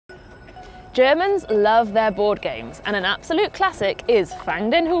Germans love their board games, and an absolute classic is Fang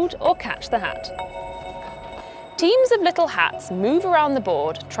den Hut or Catch the Hat. Teams of little hats move around the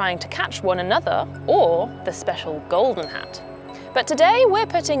board trying to catch one another or the special golden hat. But today we're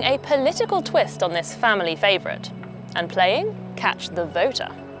putting a political twist on this family favourite and playing Catch the Voter.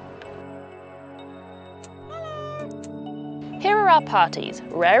 Here are our parties,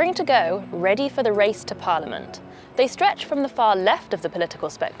 raring to go, ready for the race to Parliament. They stretch from the far left of the political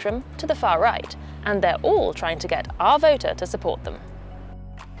spectrum to the far right, and they're all trying to get our voter to support them.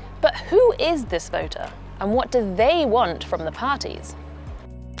 But who is this voter, and what do they want from the parties?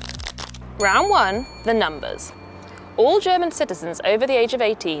 Round 1, the numbers. All German citizens over the age of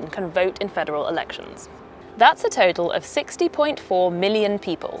 18 can vote in federal elections. That's a total of 60.4 million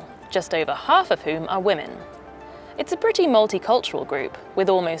people, just over half of whom are women. It's a pretty multicultural group, with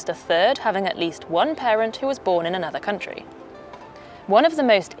almost a third having at least one parent who was born in another country. One of the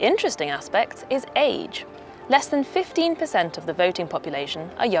most interesting aspects is age. Less than 15% of the voting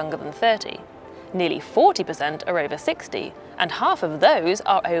population are younger than 30. Nearly 40% are over 60, and half of those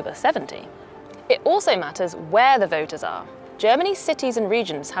are over 70. It also matters where the voters are. Germany's cities and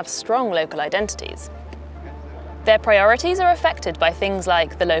regions have strong local identities. Their priorities are affected by things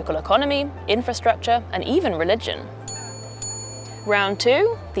like the local economy, infrastructure, and even religion. Round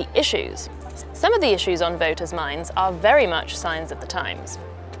 2, the issues. Some of the issues on voters' minds are very much signs of the times.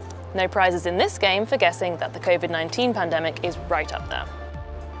 No prizes in this game for guessing that the COVID-19 pandemic is right up there.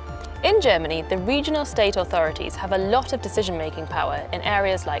 In Germany, the regional state authorities have a lot of decision-making power in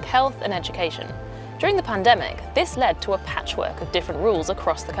areas like health and education. During the pandemic, this led to a patchwork of different rules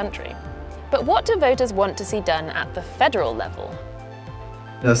across the country. But what do voters want to see done at the federal level?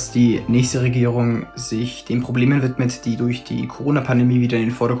 Dass die nächste Regierung sich den Problemen widmet, die durch die Corona-Pandemie wieder in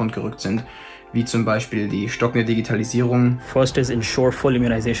den Vordergrund gerückt sind, wie zum Beispiel die stockende Digitalisierung. First is ensure full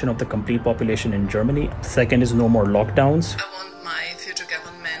immunization of the complete population in Germany. Second is no more lockdowns. I want my future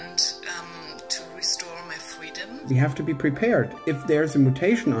government to restore my freedom. We have to be prepared. If there's a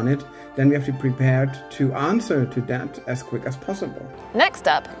mutation on it, then we have to be prepared to answer to that as quick as possible. Next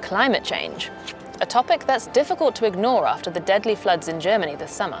up, climate change. A topic that's difficult to ignore after the deadly floods in Germany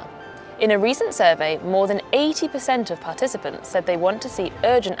this summer. In a recent survey, more than 80% of participants said they want to see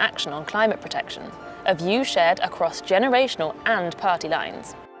urgent action on climate protection, a view shared across generational and party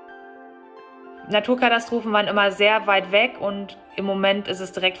lines. Naturkatastrophen waren immer sehr weit weg und im Moment ist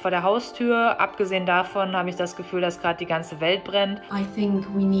es direkt vor der Haustür. Abgesehen davon habe ich das Gefühl, dass gerade die ganze Welt brennt. I think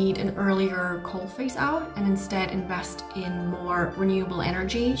we need an earlier coal phase out and instead invest in more renewable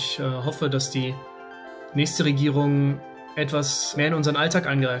energy. Ich hoffe, dass die nächste Regierung etwas mehr in unseren Alltag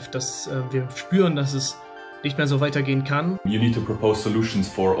eingreift, dass wir spüren, dass es nicht mehr so weitergehen kann. You need to propose solutions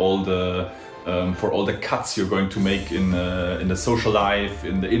for all the cuts you're going to make in the social life,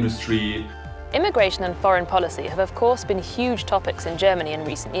 in the industry. Immigration and foreign policy have of course been huge topics in Germany in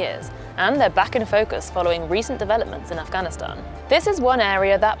recent years, and they're back in focus following recent developments in Afghanistan. This is one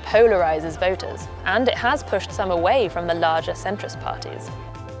area that polarizes voters, and it has pushed some away from the larger centrist parties.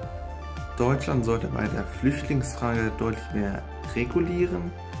 Deutschland sollte bei der Flüchtlingsfrage deutlich mehr regulieren,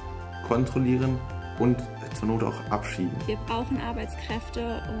 kontrollieren und zur Not auch abschieben. Wir brauchen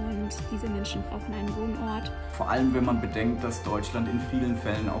Arbeitskräfte und diese Menschen brauchen einen Wohnort. Vor allem, wenn man bedenkt, dass Deutschland in vielen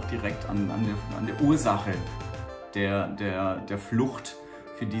Fällen auch direkt an der Ursache der Flucht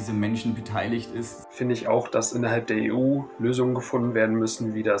für diese Menschen beteiligt ist. Finde ich auch, dass innerhalb der EU Lösungen gefunden werden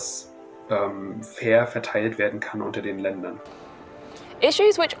müssen, wie das fair verteilt werden kann unter den Ländern.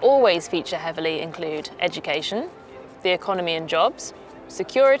 Issues which always feature heavily include education, the economy and jobs,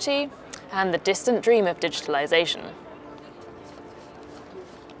 security, and the distant dream of digitalization.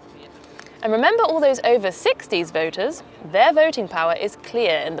 And remember all those over 60s voters? Their voting power is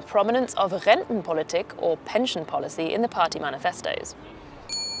clear in the prominence of Rentenpolitik or pension policy in the party manifestos.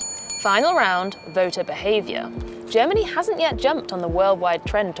 Final round, voter behaviour. Germany hasn't yet jumped on the worldwide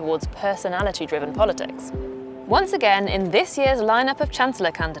trend towards personality-driven politics. Once again, in this year's lineup of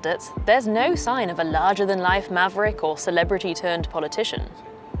Chancellor candidates, there's no sign of a larger-than-life maverick or celebrity-turned politician.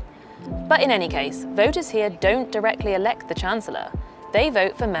 But in any case, voters here don't directly elect the Chancellor. They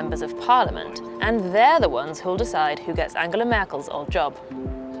vote for members of Parliament, and they're the ones who'll decide who gets Angela Merkel's old job.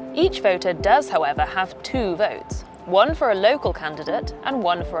 Each voter does, however, have two votes, one for a local candidate and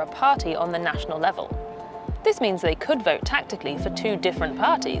one for a party on the national level. This means they could vote tactically for two different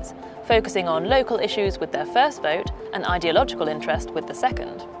parties, focusing on local issues with their first vote and ideological interest with the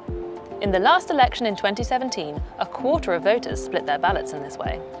second. In the last election in 2017, a quarter of voters split their ballots in this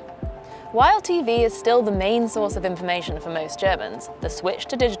way. While TV is still the main source of information for most Germans, the switch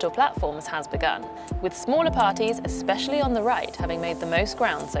to digital platforms has begun, with smaller parties, especially on the right, having made the most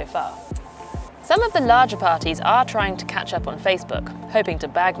ground so far. Some of the larger parties are trying to catch up on Facebook, hoping to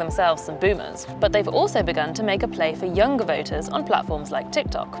bag themselves some boomers, but they've also begun to make a play for younger voters on platforms like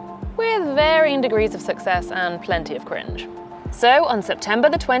TikTok, with varying degrees of success and plenty of cringe. So on September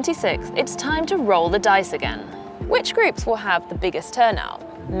the 26th, it's time to roll the dice again. Which groups will have the biggest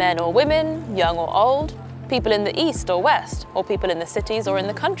turnout? Men or women, young or old, people in the east or west, or people in the cities or in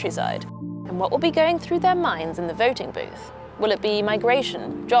the countryside? And what will be going through their minds in the voting booth? Will it be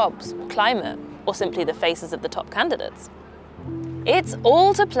migration, jobs, climate, or simply the faces of the top candidates? It's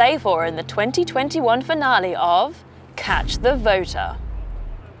all to play for in the 2021 finale of Catch the Voter.